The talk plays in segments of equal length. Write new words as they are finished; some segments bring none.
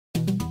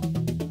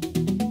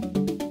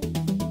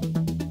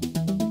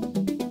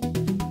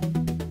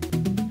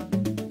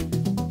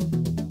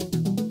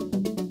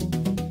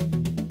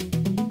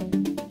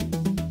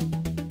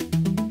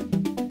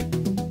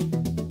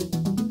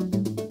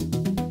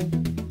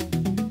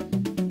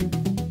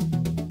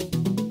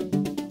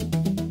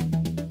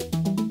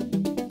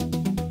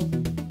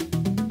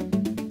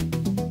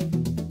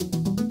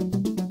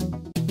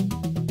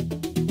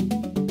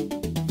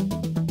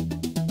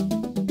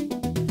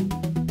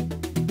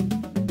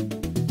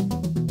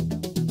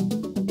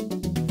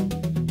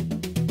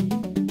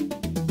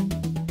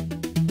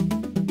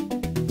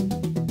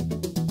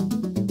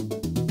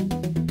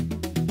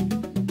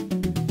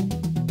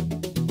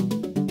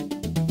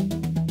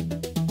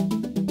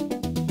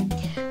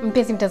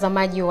Mpenzi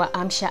mtazamaji wa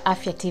Amsha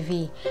Afya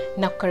TV,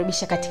 na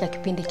kukaribisha katika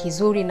kipindi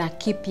kizuri na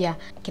kipya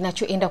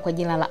kinachoenda kwa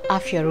jina la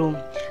Afya Room.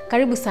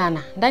 Karibu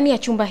sana. Ndani ya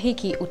chumba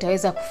hiki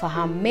utaweza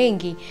kufahamu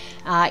mengi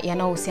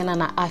yanayohusiana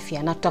na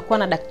afya, na tutakuwa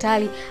na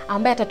daktari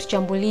ambaye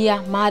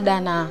atatuchambulia mada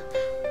na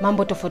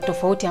mambo tofauti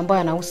tofauti ambayo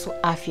yanahusu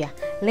afya.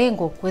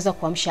 Lengo kuweza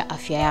kuamsha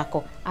afya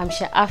yako.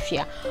 Amsha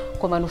afya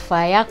kwa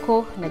manufaa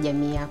yako na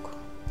jamii yako.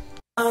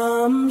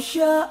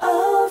 Amsha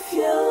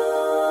afya.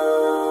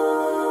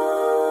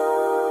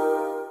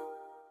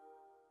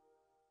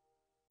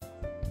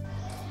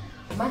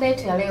 Mada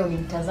yetu ya leo ni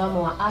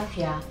mtazamo wa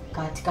afya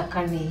katika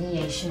karne hii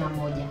ya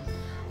 21.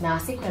 Na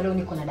siku ya leo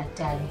niko na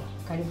daktari.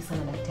 Karibu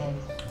sana daktari.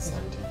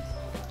 Asante.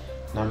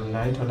 Na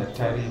naitwa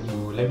Daktari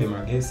Bulebe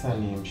Magesa,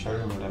 ni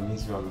mshauri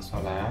mwandamizi wa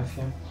masuala ya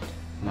afya,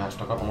 na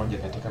tutakuwa pamoja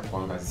katika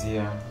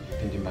kuangazia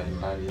vipindi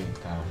mbalimbali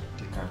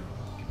katika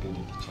kipindi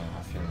cha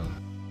Afya Room.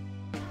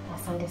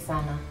 Asante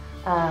sana.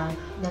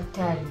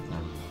 Daktari,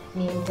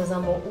 ni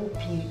mtazamo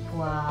upi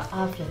wa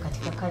afya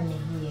katika karne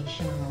hii ya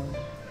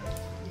 21?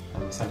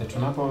 Asante.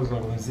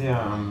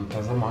 Tunapozungumzia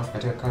mtazamo wa afya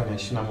katika karne ya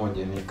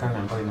 21, ni karne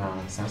ambayo ina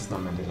sayansi na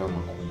maendeleo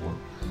makubwa.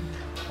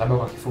 Labda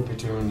kwa kifupi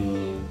tu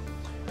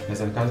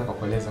naweza nikaanza kwa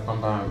kueleza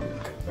kwamba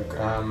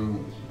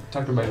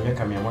takriban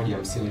miaka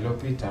 150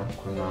 iliyopita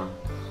kuna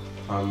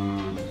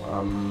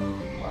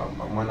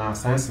mwana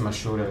sayansi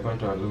mashuhuri alikuwa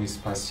anaitwa Louis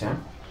Pasteur.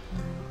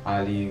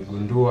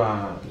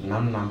 Aligundua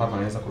namna ambavyo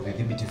anaweza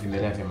kudhibiti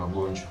vimelea vya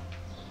magonjwa.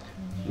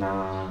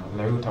 Na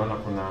leo utaona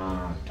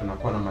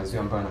tunakuwa na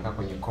maziwa ambayo yanakaa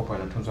kwenye kopo,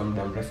 yanatunzwa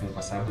muda mrefu, ni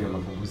kwa sababu ya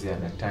mavumbuzi ya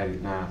daktari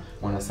na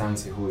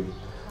mwanasayansi huyu.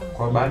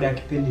 Kwa baada ya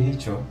kipindi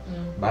hicho,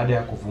 baada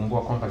ya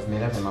kuvumbua kwamba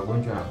vimelea vya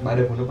magonjwa,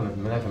 baada ya kugundua kuna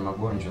vimelea vya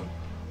magonjwa,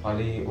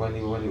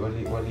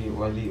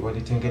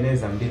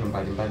 walitengeneza mbinu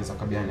mbalimbali za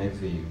kukabiliana na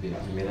hivi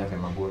vimelea vya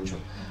magonjwa.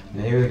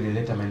 Na hiyo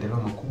ilileta maendeleo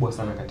makubwa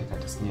sana katika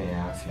tasnia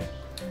ya afya.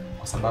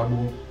 Kwa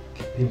sababu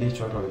kipindi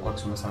hicho watu walikuwa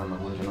wakisumbuliwa sana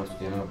magonjwa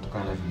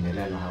yanayotokana na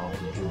vimelea na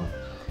hawakujua.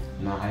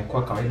 Na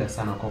haikuwa kawaida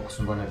sana kwa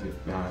kusumbua na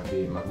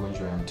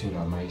magonjwa ya mtindo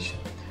wa maisha.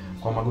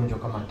 Kwa magonjwa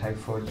kama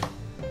typhoid,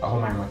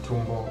 homa ya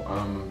matumbo,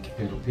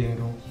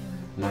 kipindupindu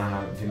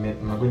na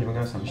magonjwa mengine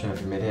yanayosababishwa na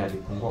vimelea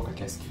yalipungua kwa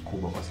kiasi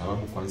kikubwa, kwa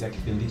sababu kuanzia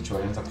kipindi hicho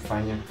walianza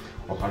kufanya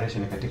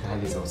operation katika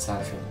hali za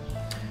usafi.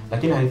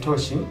 Lakini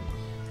haitoshi,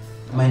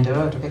 maendeleo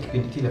yaliyotokea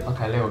kipindi kile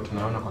mpaka leo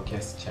tunaona kwa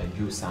kiasi cha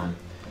juu sana.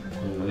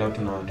 Leo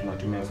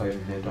tunatumia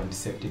vinaitwa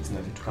antiseptics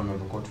na vitu kama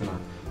hivyo, kwa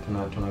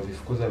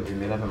tunavifukuza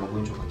vimelea vya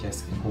magonjwa kwa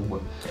kiasi kikubwa.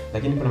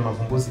 Lakini kuna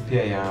mavumbuzi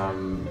pia ya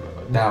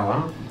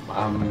dawa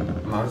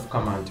maarufu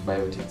kama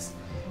antibiotics.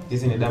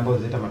 Hizi ni dawa ambazo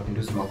zileta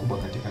mapinduzi makubwa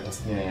katika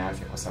tasnia ya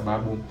afya, kwa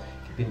sababu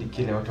kipindi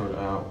kile watu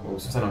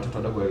hususan watoto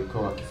wadogo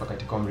walikuwa wakifa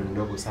katika umri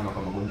mdogo sana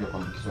kwa magonjwa ya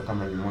kuambukizwa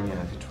kama pneumonia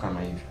na vitu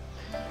kama hivyo.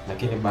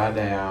 Lakini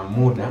baada ya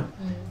muda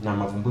na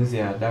mavumbuzi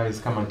ya dawa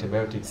hizi kama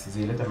antibiotics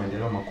zilileta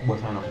maendeleo makubwa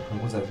sana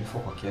kupunguza vifo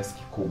kwa kiasi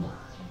kikubwa.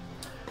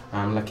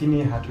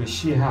 Lakini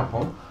hatuishii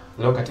hapo.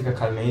 Leo katika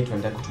karne hii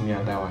tunaendelea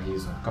kutumia dawa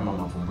hizo kama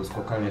mavumbuzi.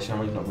 Kwa karne ya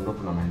 21 tunagundua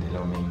kuna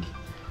maendeleo mengi.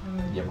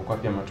 Japokuwa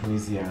pia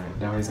matumizi ya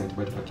dawa hizo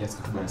antibiotics kwa kiasi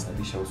kikubwa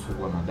yanasababisha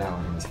usugu wa madawa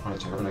na msafara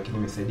changamoto, lakini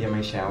imesaidia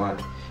maisha ya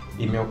watu,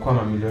 imeokoa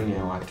mamilioni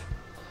ya watu.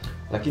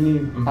 Lakini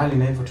mbali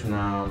na hivyo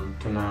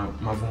tuna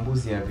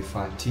mavumbuzi ya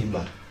vifaa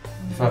tiba,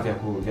 vifaa vya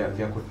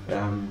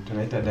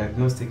tunaita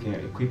diagnostic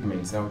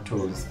equipments au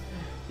tools.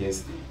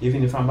 Yes, hivi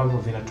ni vifaa ambavyo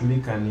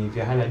vinatumika, ni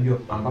vya hali ya juu,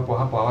 ambapo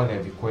hapo awali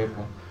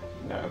havikuwepo,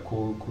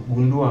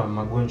 kugundua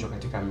magonjwa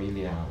katika miili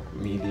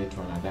yetu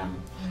wanadamu.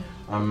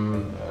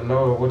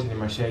 Leo wote ni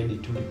mashahidi.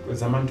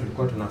 Zamani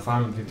tulikuwa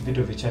tunafahamu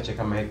vitu vichache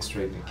kama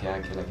x-ray peke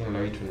yake, lakini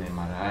leo tuna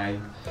MRI,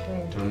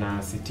 tuna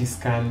CT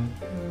scan,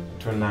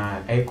 tuna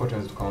echo,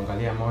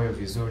 tukaangalia moyo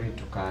vizuri,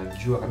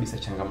 tukajua kabisa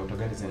changamoto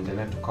gani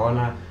zinaendelea,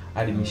 tukaona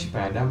hadi mishipa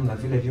ya damu na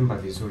vile vyumba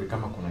vizuri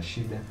kama kuna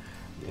shida,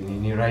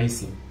 ni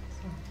rahisi.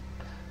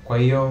 Kwa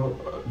hiyo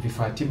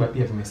vifaa tiba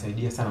pia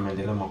vimesaidia sana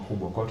maendeleo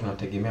makubwa. Kwa hiyo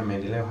tunategemea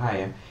maendeleo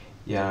haya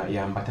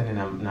yaambatane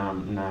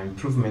na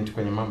improvement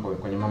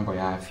kwenye mambo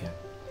ya afya,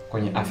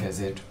 kwenye afya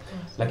zetu.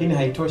 Lakini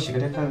haitoshi,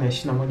 katika karne ya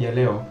 21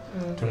 leo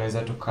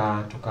tunaweza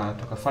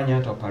tukafanya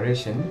hata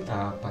operation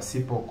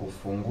pasipo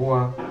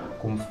kufungua.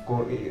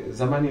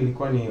 Zamani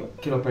ilikuwa ni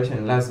kila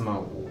operation lazima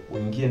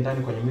uingie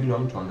ndani kwenye mwili wa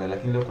mtu angalau,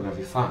 lakini leo kuna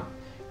vifaa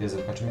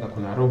vinaweza kutumika.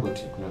 Kuna robot,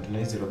 tuna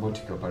hizi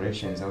robotic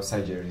operations au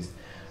surgeries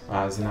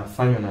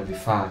zinafanywa na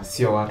vifaa,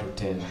 sio watu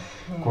tena.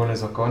 Kwa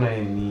unaweza kaona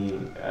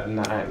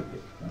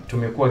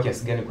tumekuwa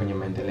kiasi gani kwenye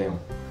maendeleo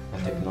na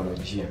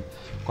teknolojia.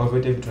 Kwa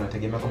hivyo hivi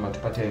tunategemea kwamba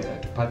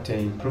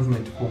tupate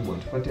improvement kubwa,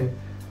 tupate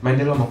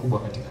maendeleo makubwa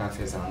katika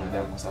afya za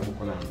wanadamu, kwa sababu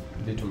kuna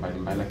vitu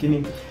mbalimbali.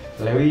 Lakini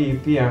leo hii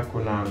pia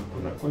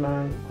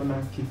kuna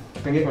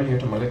kipengele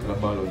kinachoitwa molecular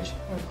biology.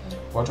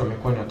 Watu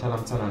wamekuwa ni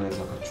wataalamu sana,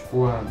 wanaweza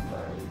kuchukua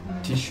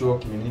tissue,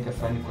 kimiminika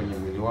fulani kwenye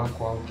mwili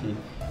wako au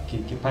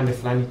kipande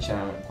fulani cha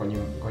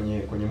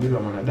kwenye mwili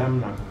wa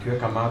mwanadamu na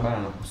kukiweka maabara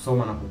na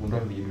kusoma na kugundua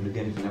vijidudu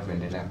gani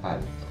vinavyoendelea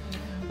pale.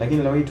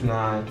 Lakini leo hii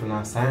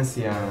tuna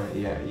sayansi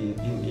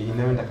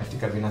inayoenda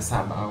katika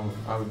vinasaba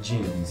au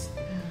genes.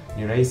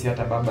 Ni rahisi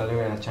hata baba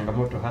leo ana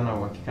changamoto, hana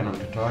uhakika na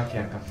mtoto wake,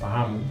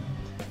 akafahamu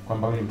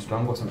kwamba huyu mtoto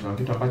wangu asomeshwa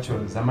kitu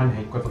ambacho zamani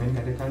haikuwa, lakini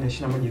katika karne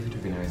 21 vitu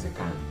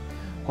vinawezekana.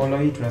 Kwa leo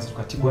hii tunaweza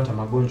tukatibu hata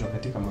magonjwa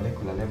katika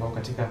molecular level au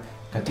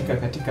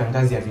katika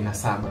ngazi ya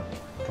vinasaba.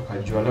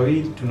 Tukajua leo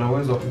hii tuna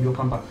uwezo wa kujua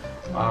kwamba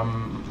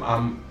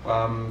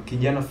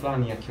kijana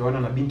fulani akiona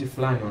na binti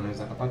fulani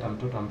wanaweza kupata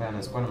mtoto ambaye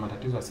anaweza kuwa na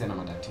matatizo asiye na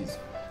matatizo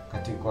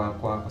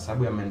kwa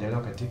sababu ya maendeleo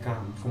katika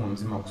mfumo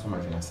mzima wa kusoma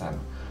vinasaba.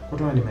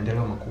 Kwa ni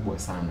maendeleo makubwa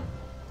sana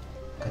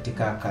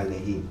katika karne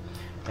hii.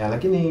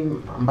 Lakini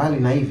mbali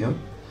na hivyo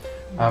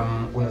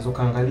unaweza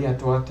kaangalia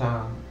tu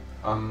hata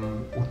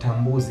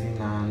utambuzi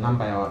na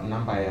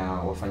namba ya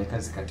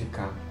wafanyakazi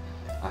katika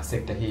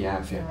sekta hii ya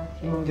afya.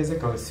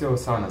 Imeongezeka, sio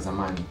sawa na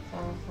zamani.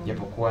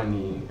 Japokuwa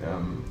ni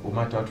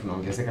umati watu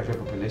unaongezeka pia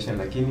population,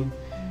 lakini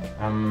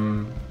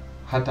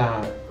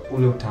hata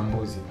ule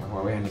utambuzi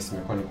wa awareness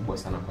imekuwa ni kubwa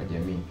sana kwa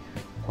jamii.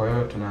 Kwa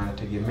hiyo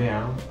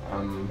tunategemea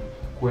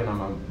kuwe na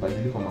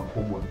mabadiliko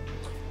makubwa.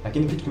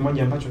 Lakini kitu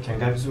kimoja ambacho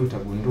kiangalia vizuri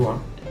utagundua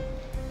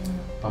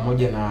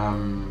pamoja na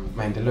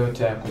maendeleo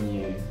yote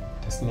kwenye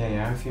tasnia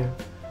ya afya,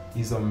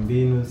 hizo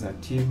mbinu za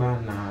tiba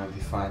na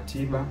vifaa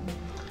tiba,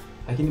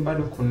 lakini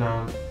bado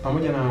kuna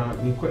pamoja na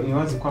ni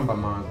wazi kwamba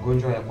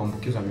magonjwa ya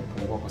kuambukizwa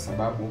yamepungua kwa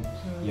sababu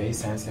ya hii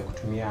sayansi ya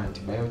kutumia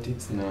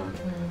antibiotics na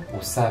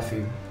usafi.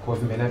 Kwa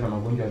vimelea vya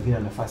magonjwa havina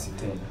nafasi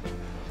tena.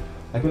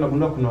 Lakini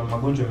unagundua kuna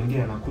magonjwa mengine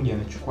yanakuja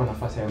yanachukua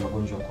nafasi ya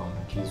magonjwa ya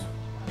kuambukizwa.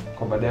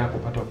 Kwa baada ya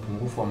kupata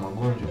upungufu wa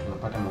magonjwa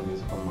tunapata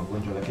maongezeko ya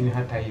magonjwa, lakini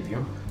hata hivyo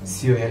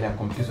sio yale ya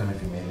kuambukizwa na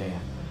vimelea.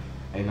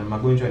 Aina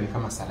magonjwa ni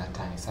kama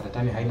saratani.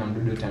 Saratani haina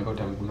mdudu yote ambaye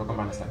utamgundua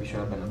kwamba anasababishwa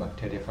labda na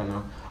bakteria fulani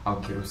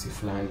au kirusi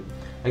fulani.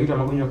 Lakini kuna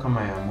magonjwa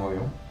kama ya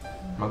moyo.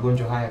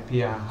 Magonjwa haya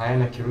pia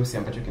hayana kirusi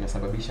ambacho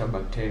kinasababisha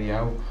bakteria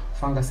au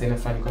fungus aina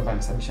fulani kwamba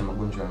anasababisha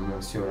magonjwa ya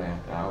moyo, sio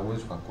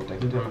uwezo kukuta.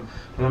 Lakini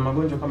tuna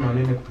magonjwa kama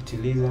unene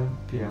kupitiliza,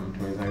 pia mtu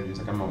anaweza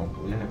kujua kama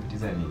unene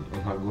kupitiliza ni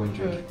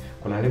magonjwa.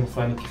 Kuna level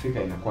fulani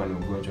kifika inakuwa ni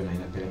ugonjwa na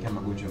inapelekea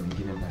magonjwa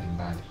mengine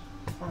mbalimbali.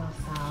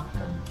 Sawa.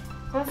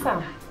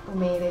 Sasa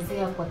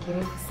umeelezea kwa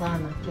kirefu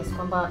sana kiasi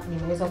kwamba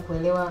nimeweza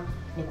kuelewa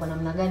ni kwa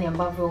namna gani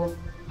ambavyo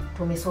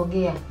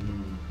tumesogea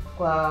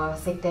kwa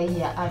sekta hii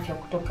ya afya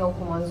kutoka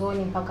huko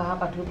mwanzoni mpaka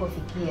hapa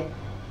tulipofikia.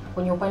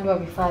 Kwenye upande wa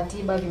vifaa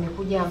tiba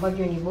vimekuja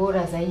ambavyo ni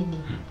bora zaidi.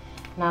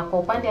 Na kwa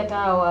upande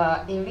hata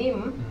wa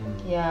elimu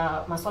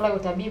ya masuala ya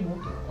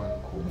utabibu,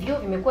 vyo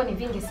vimekuwa ni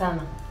vingi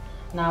sana.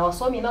 Na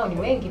wasomi nao ni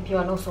wengi pia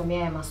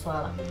wanaosomea ya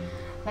masuala.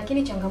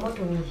 Lakini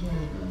changamoto ni hii,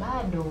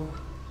 bado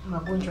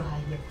magonjwa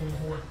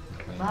hayajapungua.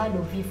 Bado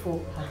vifo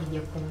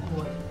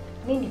havijapungua.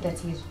 Nini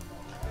tatizo?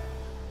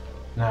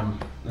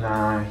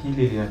 Na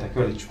hili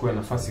linatakiwa lichukue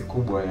nafasi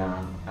kubwa ya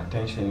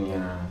attention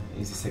ya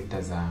hizi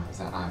sekta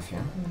za afya.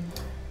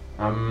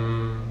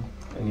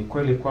 Ni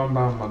kweli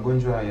kwamba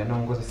magonjwa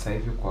yanayoongoza sasa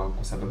hivi kwa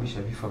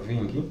kusababisha vifo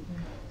vingi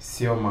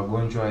sio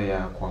magonjwa ya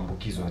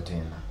kuambukizwa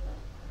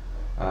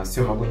tena.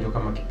 Sio magonjwa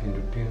kama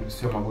kipindupindu,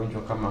 sio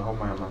magonjwa kama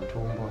homa ya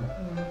matumbo.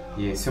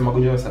 Sio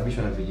magonjwa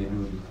yanayosababishwa na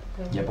vijidudu.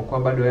 Japokuwa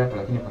bado yapo,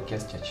 lakini kwa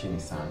kiasi cha chini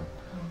sana.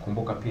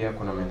 Kumbuka pia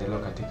kuna maendeleo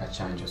katika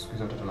chanjo. Siku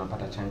hizi watoto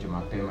wanapata chanjo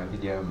mapema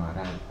dhidi ya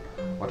maradhi.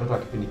 Watoto wa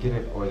kipindi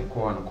kile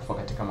walikuwa wanakufa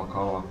katika mwaka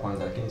wa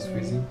kwanza, lakini siku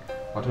hizi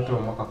watoto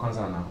wa mwaka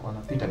kwanza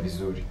wanapita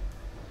vizuri.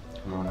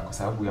 Unaona, kwa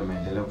sababu ya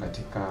maendeleo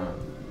katika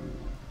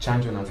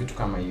chanjo na vitu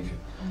kama hivyo.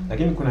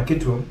 Lakini kuna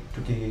kitu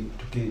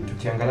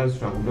tukiangalia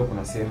tunagundua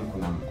kuna sehemu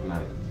kuna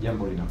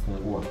jambo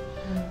linapungua.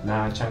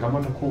 Na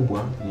changamoto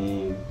kubwa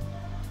ni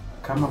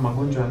kama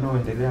magonjwa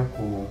yanayoendelea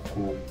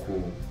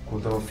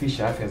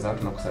kudhoofisha afya za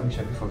watu na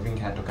kusababisha vifo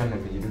vingi hatokana na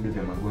vijidudu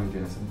vya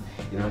magonjwa.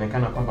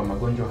 Inaonekana kwamba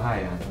magonjwa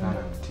haya yanatokana na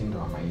mtindo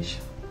wa maisha.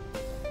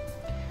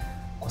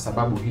 Kwa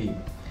sababu hii,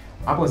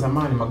 hapo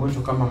zamani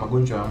magonjwa kama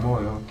magonjwa ya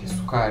moyo,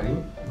 kisukari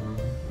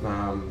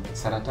na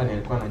saratani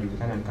yalikuwa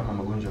yanajulikana ni kama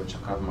magonjwa ya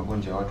uchakavu,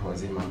 magonjwa ya watu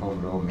wazima ambao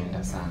umri wao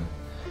umeenda sana.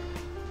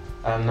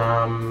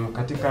 Na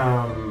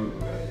katika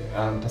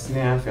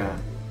tasnia ya afya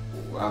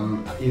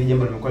ili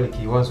jambo limekuwa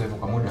likiwazwa hivyo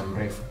kwa muda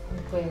mrefu.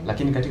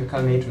 Lakini katika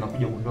karne hii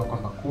tunakuja kugundua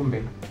kwamba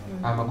kumbe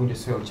magonjwa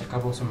sio ya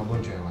uchakavu, sio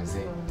magonjwa ya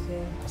wazee.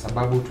 Kwa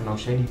sababu tuna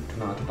ushahidi,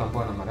 tuna watoto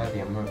ambao wana maradhi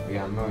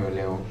ya moyo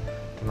leo,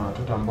 tuna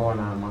watoto ambao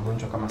wana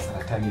magonjwa kama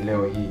saratani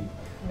leo hii.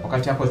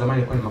 Wakati hapo zamani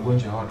ilikuwa ni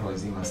magonjwa ya watu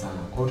wazima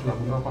sana. Kwa hiyo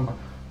tunagundua kwamba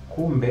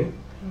kumbe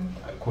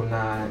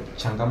kuna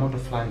changamoto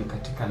fulani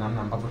katika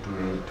namna ambavyo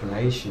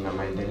tunaishi na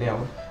maendeleo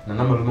na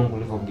namna ulimwengu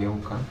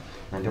ulivyogeuka,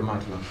 na ndio maana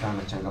tunakutana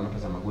na changamoto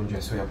za magonjwa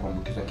yasiyo ya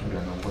kuambukizwa kimbi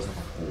yanaongoza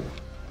kwa kuua.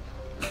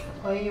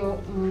 Kwa hiyo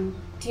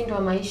mtindo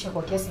wa maisha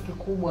kwa kiasi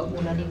kikubwa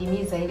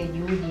unadidimiza ile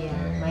juhudi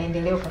ya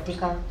maendeleo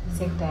katika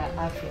sekta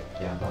ya afya.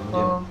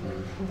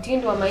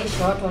 Mtindo wa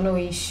maisha watu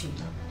wanaoishi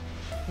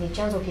ni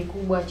chanzo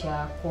kikubwa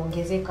cha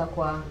kuongezeka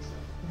kwa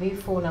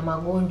vifo na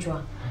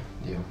magonjwa.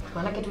 Ndio.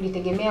 Maana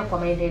tulitegemea kwa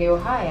maendeleo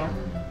haya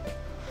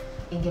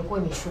ingekuwa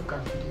imeshuka.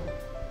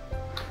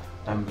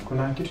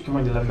 Kuna kitu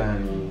kimoja labda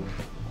ni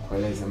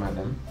kueleza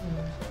madam.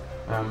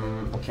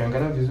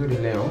 Ukiangalia vizuri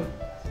leo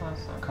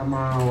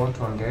kama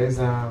watu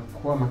wangeweza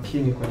kuwa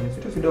makini kwenye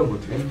vitu vidogo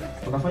tu,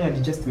 tukafanya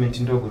adjustment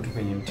ndogo tu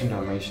kwenye mtindo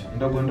wa maisha,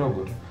 ndogo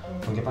tu,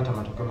 tungepata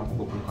matokeo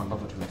makubwa kuliko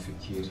ambavyo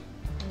tunafikiri.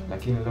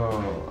 lakini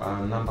leo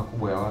namba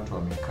kubwa ya watu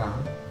wamekaa,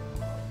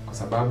 kwa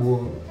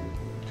sababu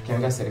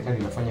tukiangalia serikali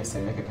inafanya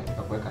sehemu yake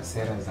katika kuweka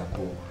sera za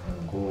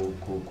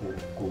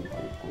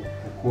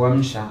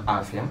kuamsha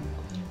afya.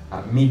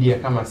 Media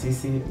kama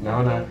sisi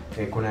naona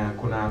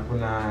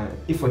kuna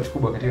effort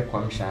kubwa katika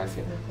kuamsha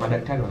afya.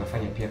 Madaktari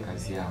wanafanya pia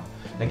kazi yao,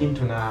 lakini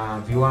tuna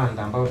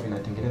viwanda ambavyo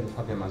vinatengeneza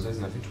vifaa vya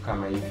mazoezi na vitu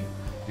kama hivi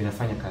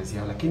vinafanya kazi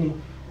yao. Lakini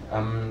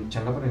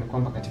changamoto ni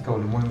kwamba katika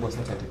ulimwengu wa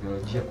sasa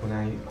teknolojia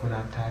kuna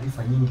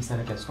taarifa nyingi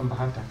sana kiasi kwamba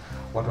hata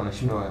watu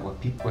wanashindwa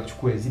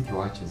wachukue zipi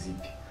waache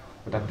zipi.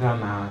 Utakutana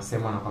na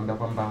sema anakuambia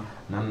kwamba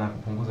namna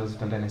kupunguza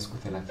uzito ndani ya siku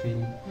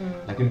 30,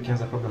 lakini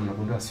ukianza program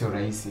unagundua sio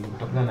rahisi.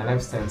 Utakutana na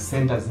lifestyle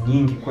centers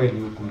nyingi kweli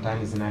huko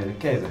mtaani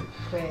zinaelekeza,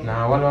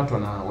 na wale watu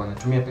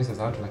wanatumia pesa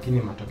za watu,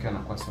 lakini matokeo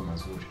yanakuwa sio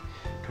mazuri.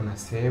 Tuna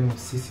sehemu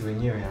sisi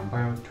wenyewe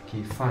ambayo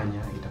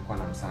tukifanya itakuwa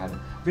na msaada.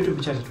 Vitu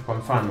vichache tu, kwa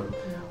mfano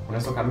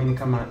unaweza kaamini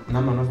kama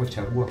namna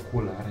unavyochagua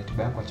kula,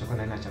 ratiba yako ya chakula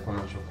na aina ya chakula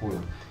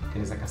unachokula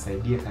inaweza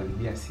kusaidia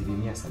karibia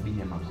 70%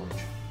 ya magonjwa.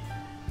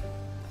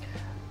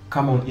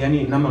 Kama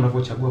yani namna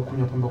unavyochagua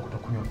kunywa pombe au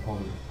kutokunywa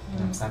pombe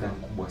ina msaada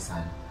mkubwa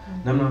sana.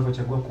 Namna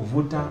unavyochagua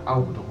kuvuta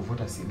au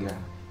kutokuvuta sigara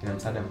ina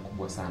msaada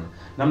mkubwa sana.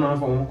 Namna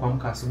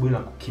unavyoamka asubuhi na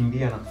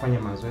kukimbia na kufanya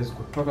mazoezi,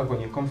 kutoka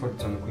kwenye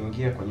comfort zone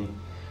kuingia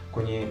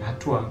kwenye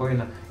hatua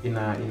ambayo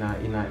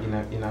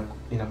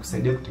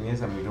inakusaidia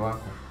kutengeneza mwili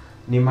wako,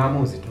 ni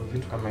maamuzi tu,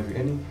 vitu kama hivyo.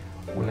 Yani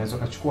unaweza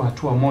kuchukua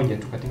hatua moja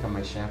tu katika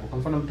maisha yako. Kwa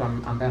mfano mtu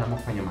ambaye anaamua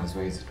kufanya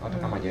mazoezi tu, hata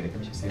kama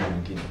hajarekebisha sehemu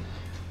nyingine,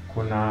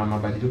 kuna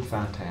mabadiliko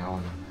fulani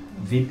atayaona.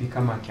 Vipi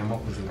kama akiamua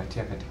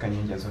kuzingatia katika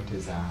nyanja zote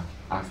za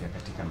afya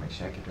katika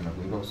maisha yake?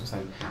 Tunagundua hususan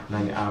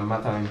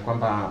mathalan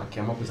kwamba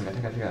akiamua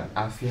kuzingatia katika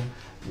afya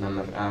na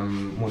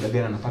muda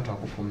gani anapata wa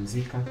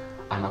kupumzika,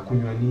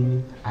 anakunywa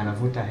nini,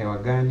 anavuta hewa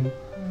gani,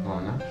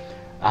 unaona,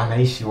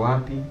 anaishi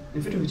wapi,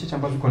 ni vitu vichache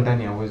ambavyo viko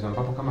ndani ya uwezo,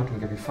 ambapo kama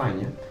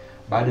tungevifanya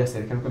baada ya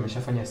serikali kwa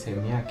imeshafanya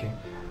sehemu yake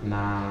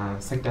na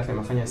sekta afya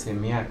imefanya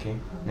sehemu yake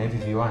na hivi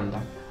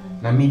viwanda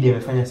na media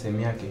imefanya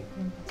sehemu yake,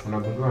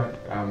 unagundua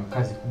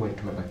kazi kubwa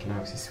tumebaki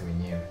nayo sisi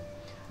wenyewe.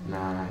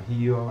 Na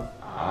hiyo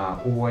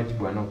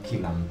uwajibu anao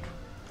kila mtu.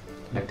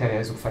 Daktari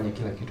hawezi kufanya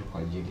kila kitu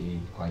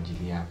kwa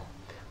ajili yako.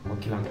 Kwa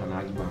kila mtu ana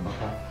wajibu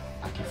ambapo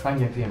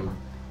akifanya vyema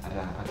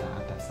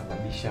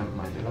atasababisha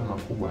maendeleo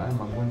makubwa. Haya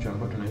magonjwa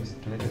ambayo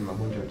tunaita ni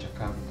magonjwa ya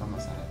uchakavu kama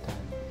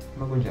saratani,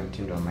 magonjwa ya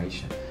mtindo wa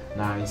maisha,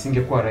 na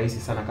isingekuwa rahisi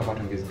sana kama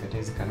tungezingatia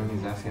hizi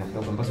kanuni za afya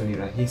ndogo ambazo ni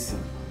rahisi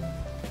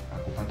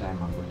kupata haya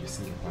magonjwa,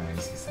 isingekuwa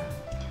rahisi sana.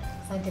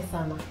 Asante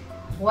sana.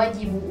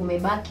 Wajibu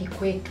umebaki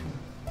kwetu,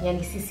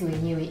 yani sisi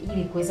wenyewe,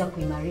 ili kuweza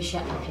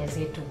kuimarisha afya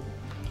zetu.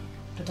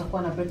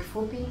 Tutakuwa na break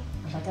fupi,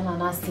 ambatana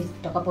nasi.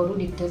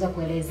 Tutakaporudi tutaweza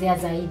kuelezea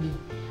zaidi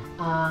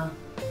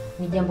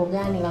ni jambo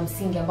gani la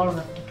msingi ambalo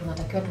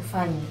tunatakiwa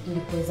tufanye ili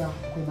kuweza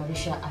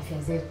kuimarisha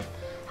afya zetu,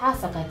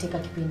 hasa katika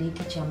kipindi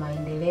hiki cha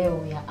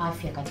maendeleo ya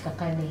afya katika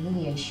karne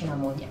hii ya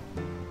 21.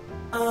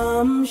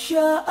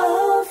 Amsha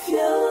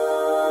afya.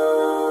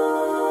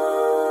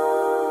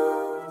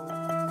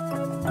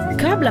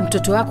 Kabla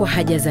mtoto wako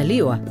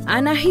hajazaliwa,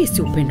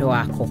 anahisi upendo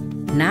wako,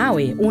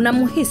 nawe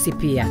unamhisi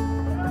pia.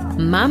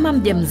 Mama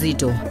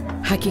mjamzito,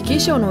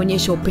 hakikisha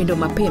unaonyesha upendo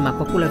mapema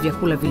kwa kula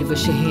vyakula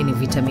vilivyosheheni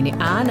vitamini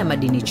A na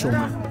madini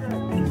chuma.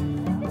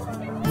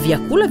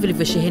 Vyakula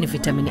vilivyosheheni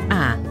vitamini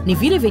A ni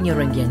vile vyenye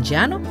rangi ya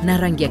njano na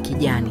rangi ya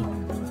kijani,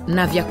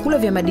 na vyakula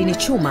vya madini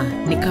chuma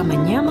ni kama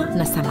nyama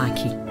na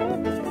samaki.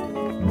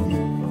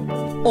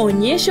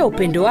 Onyesha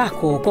upendo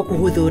wako kwa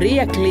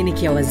kuhudhuria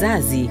kliniki ya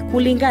wazazi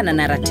kulingana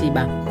na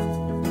ratiba.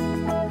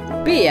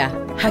 Pia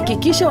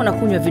hakikisha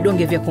unakunywa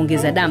vidonge vya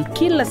kuongeza damu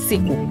kila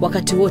siku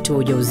wakati wote wa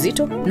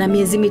ujauzito na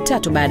miezi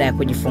 3 baada ya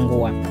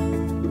kujifungua.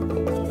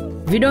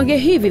 Vidonge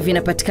hivi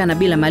vinapatikana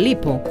bila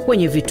malipo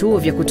kwenye vituo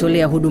vya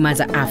kutolea huduma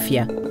za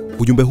afya.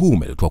 Ujumbe huu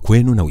umeletwa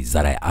kwenu na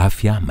Wizara ya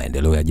Afya,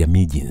 Maendeleo ya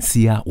Jamii,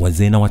 Jinsia,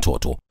 Wazee na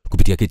Watoto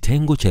kupitia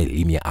kitengo cha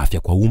elimu ya afya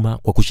kwa umma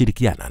kwa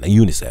kushirikiana na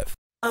UNICEF.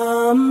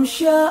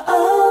 Amsha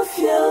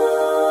afya.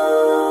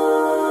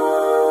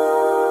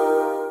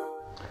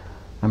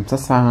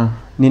 Sasa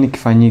nini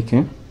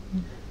kifanyike?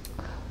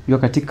 Hiyo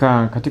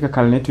katika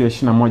karne yetu ya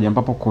 21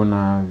 ambapo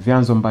kuna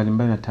vyanzo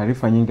mbalimbali na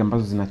taarifa nyingi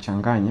ambazo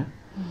zinachanganya,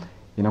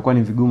 inakuwa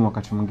ni vigumu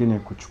wakati mwingine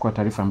kuchukua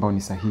taarifa ambayo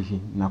ni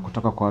sahihi na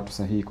kutoka kwa watu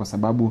sahihi, kwa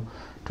sababu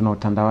tuna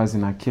utandawazi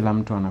na kila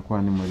mtu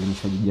anakuwa ni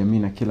mwelimishaji jamii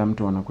na kila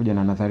mtu anakuja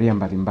na nadharia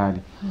mbalimbali.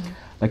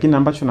 Lakini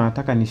ambacho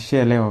nataka ni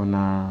share leo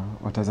na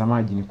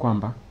watazamaji ni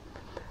kwamba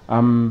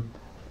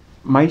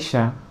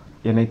maisha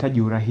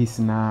yanahitaji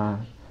urahisi, na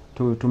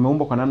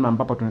tumeumbwa kwa namna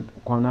ambapo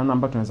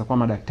tunaweza kuwa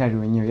madaktari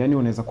wenyewe. Yaani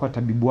unaweza kuwa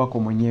tabibu wako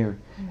mwenyewe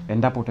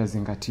endapo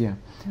utazingatia.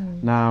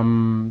 Na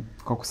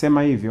kwa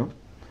kusema hivyo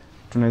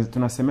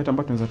tunasemeta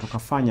ambapo tunaweza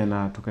tukafanya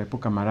na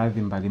tukaepuka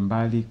maradhi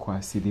mbalimbali kwa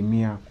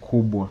asilimia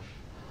kubwa.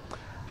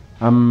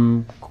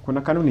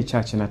 Kuna kanuni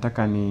chache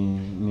nataka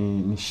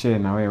ni share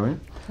na wewe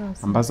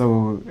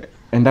ambazo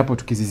endapo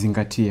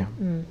tukizizingatia,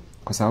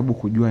 kwa sababu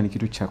kujua ni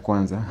kitu cha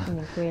kwanza,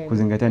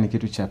 kuzingatia ni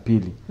kitu cha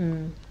pili.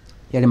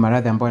 Yale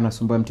maradhi ambayo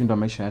yanasumbua mtindo wa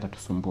maisha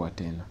hayatatusumbua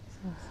tena.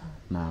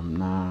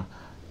 Na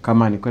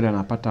kama ni kweli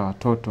anapata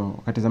watoto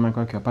wakati zamani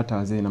kwa akiwapata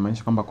wazee,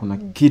 inamaanisha kwamba kuna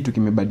kitu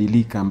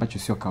kimebadilika ambacho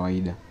sio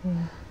kawaida.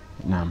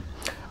 Naam.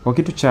 Kwa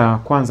kitu cha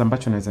kwanza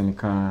ambacho naweza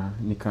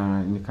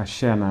nika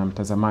share na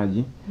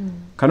mtazamaji,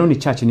 kanuni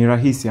chache ni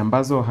rahisi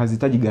ambazo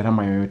hazitaji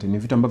gharama yoyote. Ni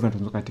vitu ambavyo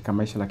tunatoka katika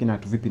maisha lakini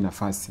hatuvipi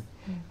nafasi.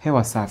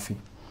 Hewa safi.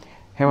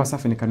 Hewa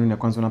safi ni kanuni ya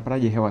kwanza.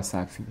 Unapataje hewa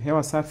safi?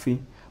 Hewa safi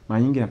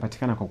mara nyingi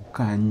inapatikana kwa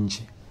kukaa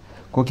nje.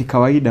 Kwa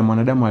kikawaida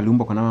mwanadamu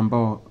aliumbwa kwa namna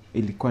ambao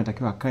ilikuwa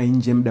inatakiwa akae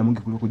nje muda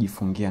mwingi kuliko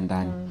kujifungia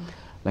ndani.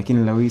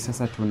 Lakini leo hii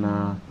sasa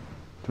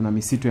tuna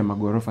misitu ya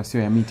magorofa,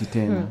 sio ya miti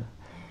tena.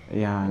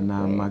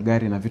 Na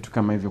magari na vitu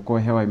kama hivyo,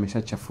 kwa hewa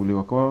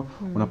imeshachafuliwa. Kwa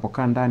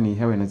unapokaa ndani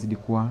hewa inazidi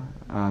kuwa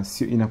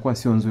inakuwa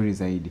sio nzuri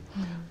zaidi.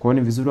 Kwa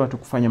hiyo ni vizuri watu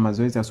kufanya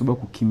mazoezi asubuhi,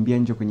 kukimbia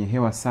nje kwenye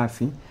hewa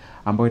safi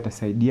ambayo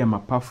itasaidia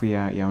mapafu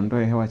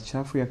yaondoe hewa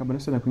chafu ya carbon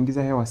dioxide na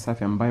kuingiza hewa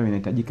safi ambayo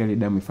inahitajika ili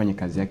damu ifanye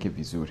kazi yake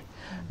vizuri.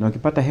 Na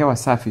ukipata hewa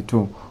safi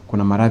tu,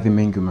 kuna maradhi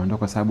mengi umeondoa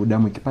kwa sababu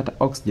damu ikipata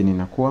oxygen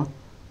inakuwa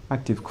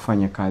active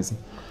kufanya kazi.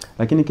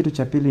 Lakini kitu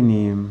cha pili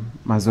ni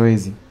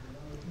mazoezi.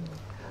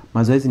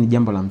 Mazoezi ni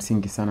jambo la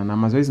msingi sana, na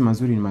mazoezi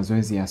mazuri ni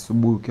mazoezi ya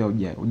asubuhi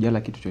ukiwa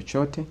hujala kitu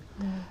chochote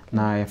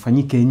na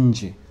yafanyike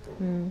nje.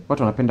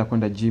 Watu wanapenda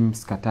kwenda gym,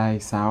 sikatai,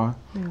 sawa,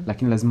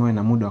 lakini lazima uwe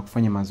na muda wa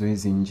kufanya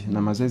mazoezi nje.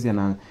 Na mazoezi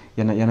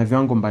yana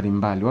viwango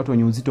mbalimbali. Watu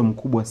wenye uzito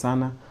mkubwa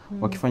sana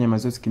wakifanya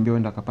mazoezi kimbia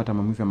wenda akapata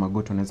maumivu ya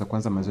magoti, wanaweza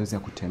kuanza mazoezi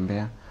ya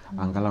kutembea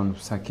angalau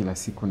nusu saa kila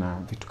siku na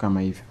vitu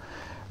kama hivyo.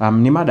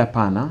 Ni mada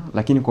pana,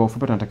 lakini kwa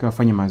ufupi tunatakiwa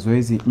wafanye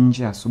mazoezi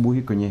nje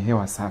asubuhi kwenye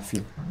hewa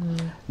safi.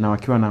 Na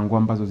wakiwa na nguo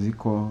ambazo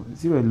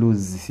ziwe loose,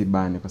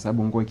 zisibane, kwa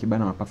sababu nguo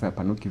ikibana mapafu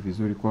yapanuki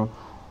vizuri. Kwa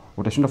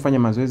utashindwa kufanya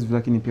mazoezi vizuri,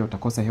 lakini pia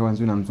utakosa hewa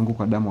nzuri na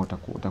mzunguko wa damu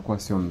utakuwa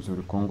sio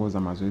mzuri. Kwa nguo za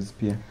mazoezi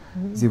pia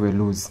ziwe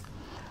loose.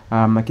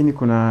 Lakini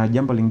kuna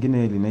jambo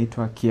lingine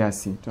linaitwa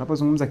kiasi.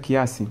 Tunapozungumza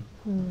kiasi,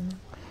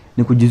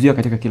 ni kujizuia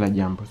katika kila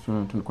jambo.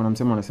 Kuna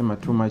msemo unasema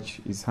too much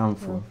is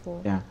harmful.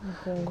 Yeah.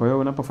 Kwa hiyo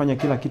unapofanya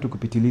kila kitu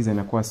kupitiliza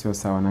inakuwa sio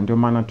sawa, na ndio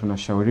maana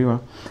tunashauriwa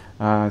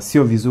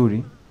sio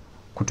vizuri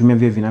kutumia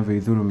vile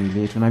vinavyoidhuru miili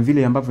yetu, na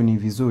vile ambavyo ni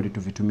vizuri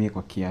tuvitumie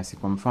kwa kiasi.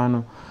 Kwa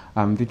mfano,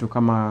 vitu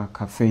kama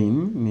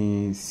caffeine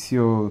ni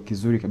sio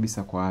kizuri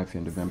kabisa kwa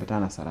afya, ndio vinaambatana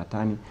na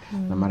saratani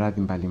na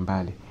maradhi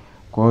mbalimbali.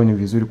 Kwa hiyo ni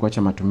vizuri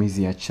kuacha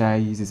matumizi ya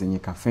chai hizi zenye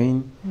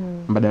caffeine.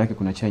 Badala yake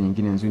kuna chai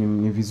nyingine nzuri.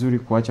 Ni vizuri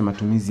kuacha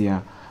matumizi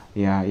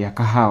ya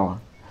kahawa.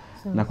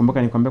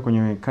 Nakumbuka nikwambia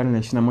kwenye karne ya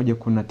 21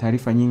 kuna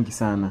taarifa nyingi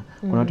sana.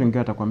 Kuna watu wengine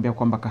watakwambia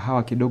kwamba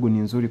kahawa kidogo ni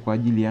nzuri kwa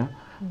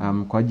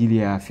ajili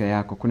ya afya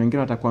yako. Kuna wengine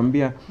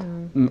watakwambia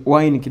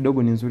wine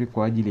kidogo ni nzuri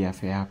kwa ajili ya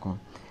afya yako.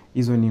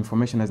 Hizo ni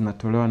information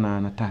zinatolewa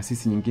na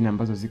taasisi nyingine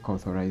ambazo ziko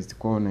authorized.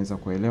 Kwa hiyo unaweza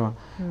kuelewa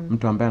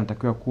mtu ambaye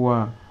anatakiwa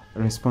kuwa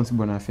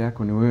responsible na afya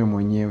yako ni wewe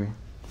mwenyewe.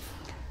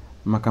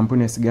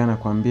 Makampuni ya sigara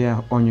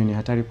yanakuambia onyo ni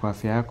hatari kwa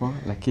afya yako,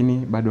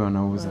 lakini bado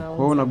wanauza. Kwa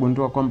hiyo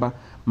unagundua kwamba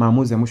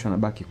maamuzi ya mwisho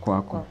yanabaki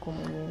kwako.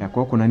 Kwa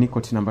hiyo kuna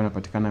nicotine ambayo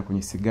inapatikana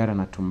kwenye sigara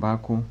na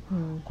tumbaku.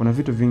 Kuna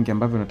vitu vingi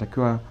ambavyo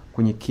unatakiwa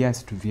kwenye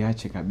kiasi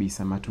tuviache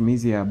kabisa.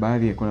 Matumizi ya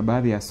kuna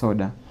baadhi ya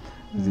soda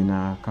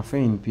zina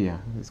caffeine pia.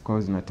 Kwa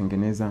hiyo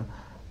zinatengeneza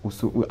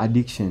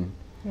addiction.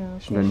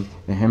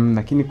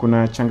 Lakini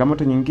kuna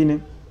changamoto nyingine,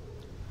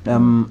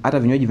 hata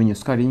vinywaji vyenye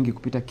sukari nyingi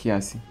kupita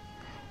kiasi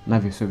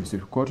navyo sio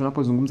vizuri. Kwa hiyo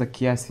tunapozungumza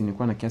kiasi ni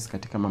kuwa na kiasi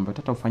katika mambo.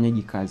 Hata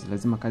ufanyaji kazi,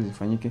 lazima kazi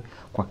ifanyike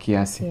kwa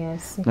kiasi.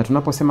 Na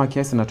tunaposema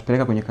kiasi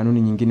natupeleka kwenye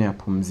kanuni nyingine ya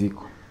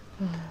pumziko.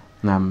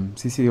 Na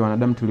sisi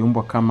wanadamu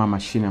tuliumbwa kama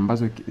mashine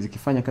ambazo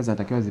zikifanya kazi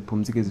zinatakiwa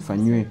zipumzike,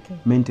 zifanywe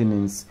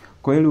maintenance.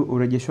 Kwa hiyo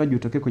urejeshwaji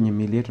utokee kwenye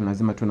miili yetu,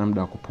 lazima tuwe na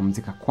muda wa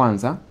kupumzika.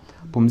 Kwanza,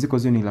 pumziko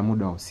zio ni la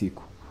muda wa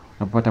usiku.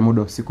 Unapopata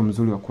muda wa usiku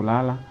mzuri wa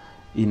kulala,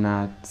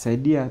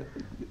 inasaidia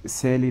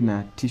seli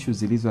na tishu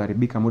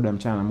zilizoharibika muda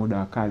mchana na muda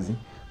wa kazi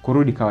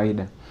kurudi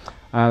kawaida.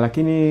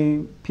 Lakini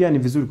pia ni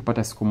vizuri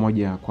kupata siku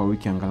moja kwa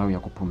wiki angalau ya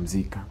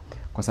kupumzika,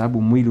 kwa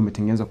sababu mwili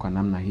umetengenezwa kwa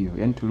namna hiyo.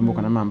 Yaani tuliumbwa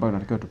kwa namna ambayo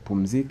tunatakiwa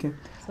tupumzike,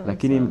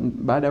 lakini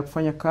baada ya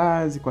kufanya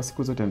kazi kwa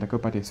siku zote tunatakiwa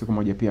upate siku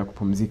moja pia ya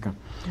kupumzika.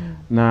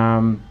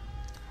 Na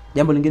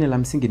jambo lingine la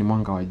msingi ni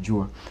mwanga wa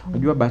jua.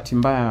 Unajua bahati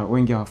mbaya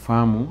wengi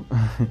hawafahamu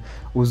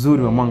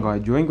uzuri wa mwanga wa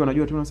jua. Wengi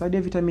wanajua tu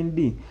unasaidia vitamin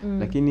D,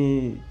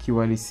 lakini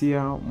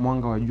kiuhalisia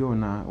mwanga wa jua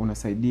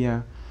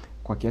unasaidia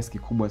kwa kiasi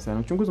kikubwa sana.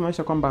 Uchunguzi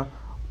unaonyesha kwamba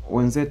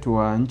wenzetu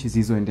wa nchi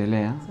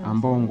zilizoendelea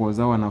ambao nguo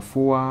zao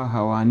wanafua,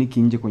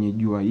 hawaaniki nje kwenye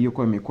jua. Hiyo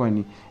kwa imekuwa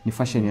ni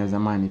fashion ya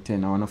zamani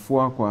tena.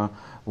 Wanafua kwa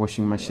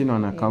washing machine,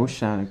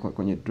 wanakausha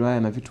kwenye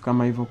dryer na vitu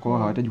kama hivyo, kwa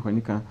hawahitaji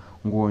kuanika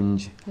nguo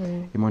nje.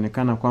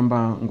 Imeonekana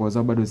kwamba nguo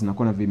zao bado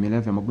zinakuwa na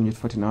vimelea vya magonjwa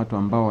tofauti na watu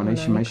ambao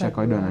wanaishi maisha ya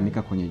kawaida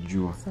wanaanika kwenye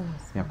jua.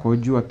 Kwa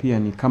jua pia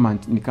ni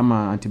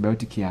kama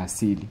antibiotic ya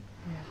asili.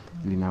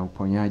 Lina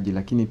uponyaji,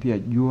 lakini pia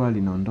jua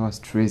linaondoa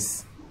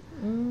stress.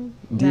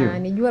 Na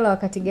ni jua la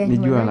wakati gani? Ni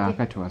jua la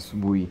wakati wa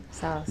asubuhi.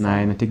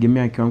 Na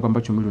inategemea kiwango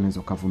ambacho mwili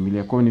unaweza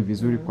kuvumilia. Kwa hiyo ni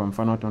vizuri kwa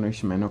mfano watu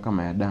wanaishi maeneo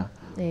kama ya Dar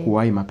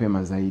kuwahi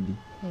mapema zaidi.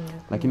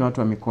 Lakini watu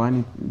wa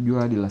mikoani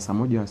jua hadi la saa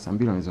 1 saa 2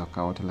 wanaweza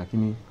wakaota,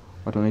 lakini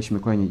watu wanaishi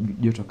mikoa yenye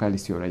joto kali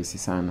sio rahisi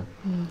sana.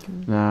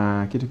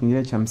 Na kitu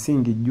kingine cha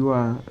msingi,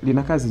 jua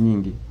lina kazi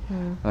nyingi.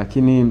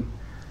 Lakini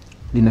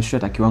linashusha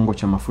hata kiwango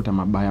cha mafuta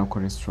mabaya au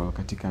cholesterol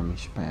katika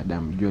mishipa ya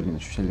damu. Jua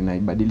linashusha,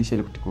 linaibadilisha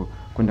ile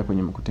kwenda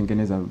kwenye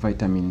kutengeneza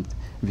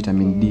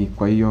vitamin D.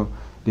 Kwa hiyo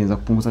linaweza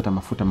kupunguza hata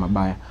mafuta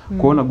mabaya. Kwa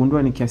hiyo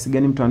unagundua ni kiasi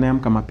gani mtu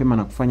anayeamka mapema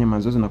na kufanya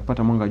mazoezi na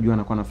kupata mwanga jua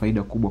anakuwa na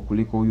faida kubwa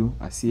kuliko huyu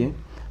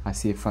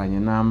asiyefanya.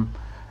 Na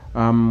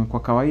kwa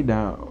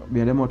kawaida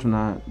binadamu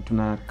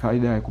tuna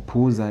kawaida ya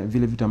kupuuza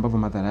vile vitu ambavyo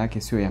madhara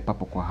yake sio ya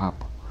papo kwa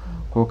hapo.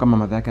 Kwa hiyo kama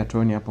madhara yake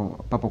hatuoni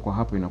papo kwa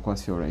hapo inakuwa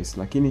sio rahisi.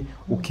 Lakini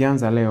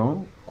ukianza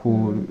leo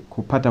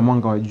kupata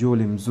mwanga wa jua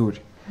ule mzuri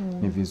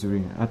ni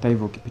vizuri. Hata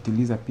hivyo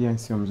ukipitiliza pia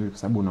sio mzuri kwa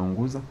sababu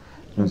unaunguza,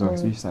 unaweza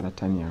kusababisha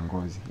saratani ya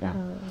ngozi.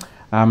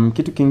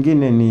 Kitu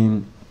kingine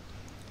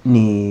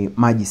ni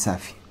maji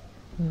safi.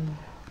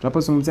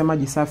 Tunapozungumzia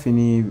maji safi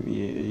ni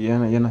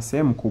yana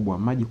sehemu kubwa.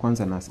 Maji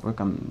kwanza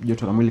yanaweka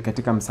joto la mwili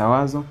katika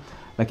msawazo,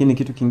 lakini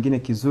kitu kingine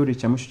kizuri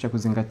cha mwisho cha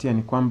kuzingatia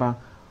ni kwamba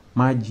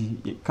maji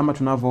kama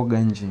tunavooga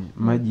nje,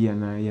 maji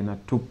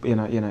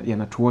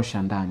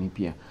yanatuosha ndani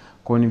pia.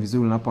 Kwa hiyo ni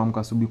vizuri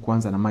unapoamka asubuhi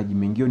kuanza na maji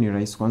mengi. Ni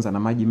rahisi kuanza na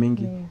maji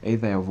mengi,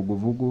 aidha ya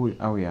vuguvugu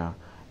au ya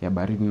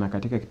baridi. Na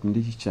katika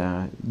kipindi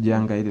cha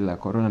janga hili la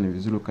corona ni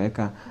vizuri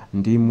ukaweka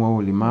ndimu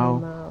au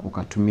limao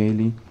ukatumia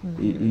ili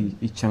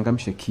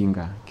ichangamshe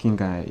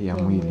kinga ya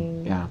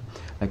mwili.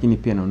 Lakini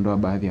pia inaondoa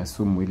baadhi ya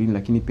sumu mwilini,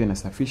 lakini pia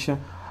inasafisha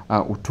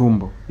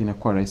utumbo.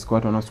 Inakuwa rahisi kwa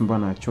watu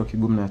wanaosumbuana na choo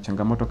kigumu na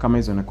changamoto kama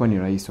hizo, inakuwa ni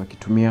rahisi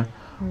wakitumia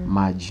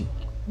maji.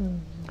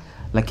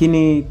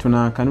 Lakini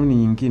tuna kanuni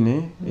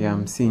nyingine ya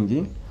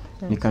msingi,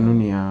 ni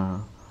kanuni ya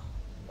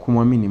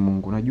kumwamini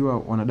Mungu.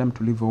 Unajua wanadamu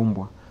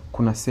tulivyoumbwa,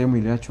 kuna sehemu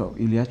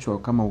iliachwa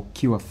kama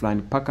ukiwa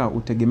fulani mpaka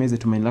utegemeze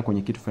tumaini lako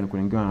kwenye kitu fulani.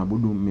 Kuna wengine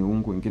wanaabudu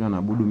miungu, wengine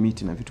wanaabudu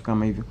miti na vitu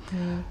kama hivyo.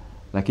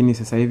 Lakini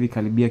sasa hivi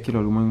karibia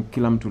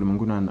kila mtu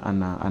ulimwenguni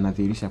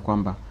anadhihirisha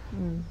kwamba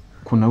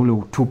kuna ule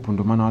utupu,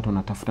 ndio maana watu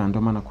wanatafuta,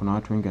 ndio maana kuna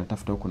watu wengi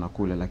wanatafuta huko na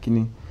kule.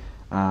 Lakini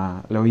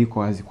leo iko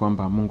wazi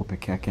kwamba Mungu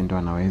peke yake ndio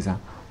anaweza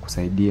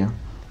kusaidia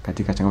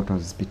katika changamoto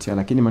tunazozipitia.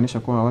 Lakini maanisha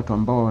kwa watu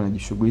ambao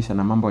wanajishughulisha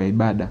na mambo ya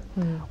ibada,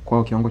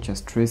 kwa kiwango cha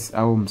stress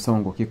au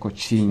msongo kiko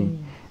chini.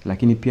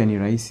 Lakini pia ni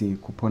rahisi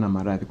kupona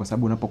maradhi kwa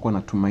sababu unapokuwa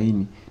na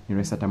tumaini ni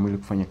rahisi hata mwili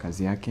kufanya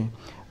kazi yake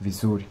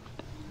vizuri.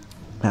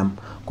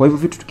 Kwa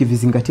hivyo vitu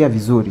tukivizingatia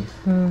vizuri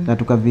na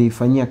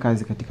tukavifanyia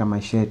kazi katika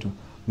maisha yetu,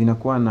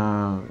 vinakuwa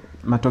na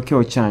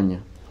matokeo chanya.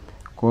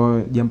 Kwa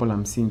hiyo jambo la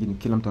msingi ni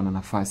kila mtu ana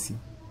nafasi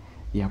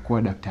ya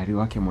kuwa daktari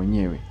wake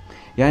mwenyewe.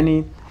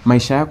 Yaani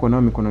maisha yako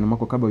nao mikononi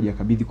mwako kabla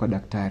hujakabidhi kwa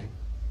daktari.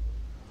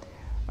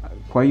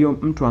 Kwa hiyo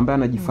mtu ambaye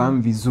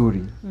anajifahamu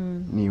vizuri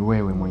ni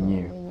wewe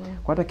mwenyewe.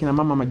 Kwa hata kina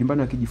mama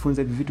majumbani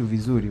wakijifunza hivi vitu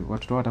vizuri,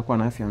 watoto watakuwa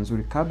na afya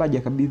nzuri. Kabla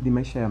hajakabidhi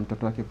maisha ya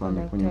mtoto wake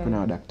kwenye mikono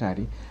ya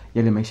daktari,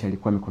 yale maisha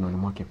yalikuwa mikononi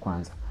mwake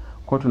kwanza.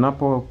 Kwa hiyo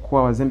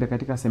tunapokuwa wazembe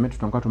katika sehemu yetu,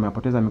 tunakuwa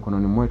tumeyapoteza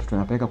mikononi mwetu,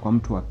 tunapeleka kwa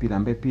mtu wa pili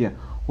ambaye pia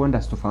huenda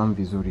asitufahamu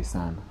vizuri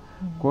sana.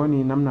 Kwa hiyo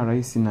ni namna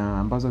rahisi na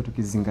ambazo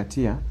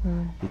tukizingatia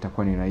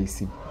itakuwa ni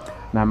rahisi.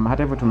 Na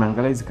hata hivyo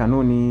tumeangalia hizi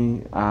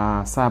kanuni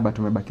 7,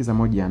 tumebakiza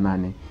moja ya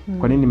 8.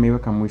 Kwa nini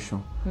nimeiweka mwisho?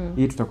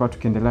 Hii tutakuwa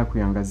tukiendelea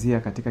kuiangazia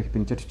katika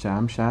kipindi chetu cha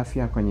Amsha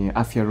Afya kwenye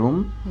Afya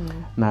Room.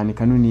 Na ni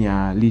kanuni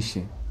ya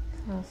lishe.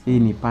 Hii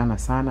ni pana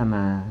sana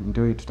na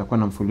ndio tutakuwa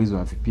na mfululizo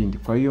wa vipindi.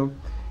 Kwa hiyo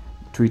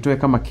tuitoe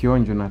kama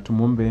kionjo na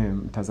tumuombe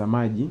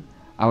mtazamaji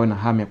awe na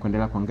hamu ya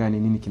kuendelea kuangalia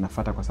nini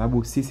kinafuata, kwa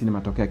sababu sisi ni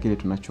matokeo ya kile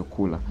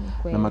tunachokula.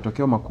 Na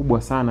matokeo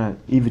makubwa sana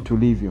hivi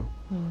tulivyo,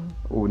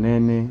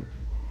 unene,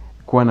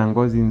 kuwa na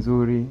ngozi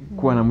nzuri,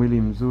 kuwa na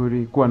mwili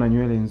mzuri, kuwa na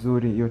nywele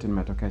nzuri, yote ni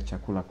matokeo ya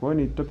chakula. Kwa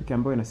hiyo ni topic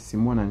ambayo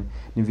inasisimua na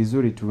ni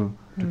vizuri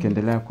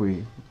tukiendelea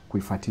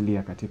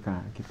kuifuatilia katika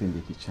kipindi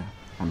hiki cha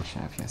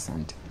Amsha Afya.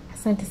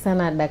 Asante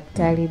sana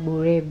Daktari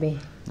Burebe.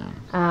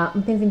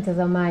 Mpenzi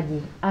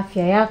mtazamaji,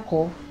 afya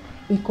yako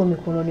iko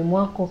mikononi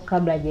mwako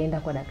kabla hajaenda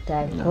kwa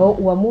daktari. Kwa hiyo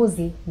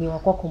uamuzi ni wa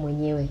kwako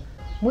mwenyewe.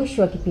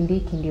 Mwisho wa kipindi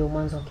hiki ndio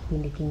mwanzo wa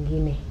kipindi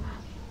kingine.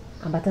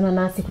 Ambatana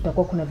nasi,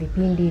 kutakuwa kuna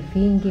vipindi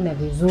vingi na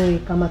vizuri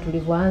kama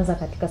tulivyoanza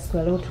katika siku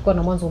ya leo. Tulikuwa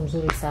na mwanzo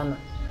mzuri sana.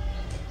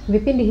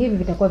 Vipindi hivi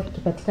vitakuwa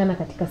vikipatikana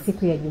katika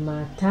siku ya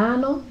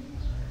Jumatano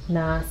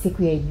na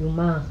siku ya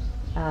Ijumaa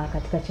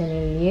katika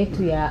channel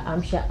yetu ya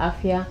Amsha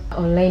Afya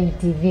Online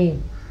TV.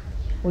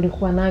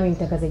 Ulikuwa nami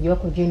mtangazaji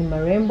wako Jane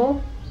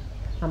Marembo.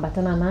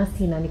 Ambatana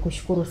nasi na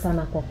nikushukuru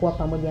sana kwa kuwa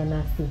pamoja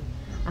nasi.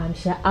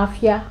 Amsha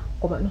Afya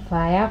kwa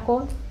manufaa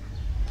yako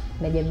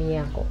na jamii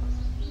yako.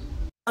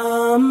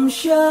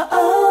 Amsha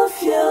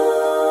Afya.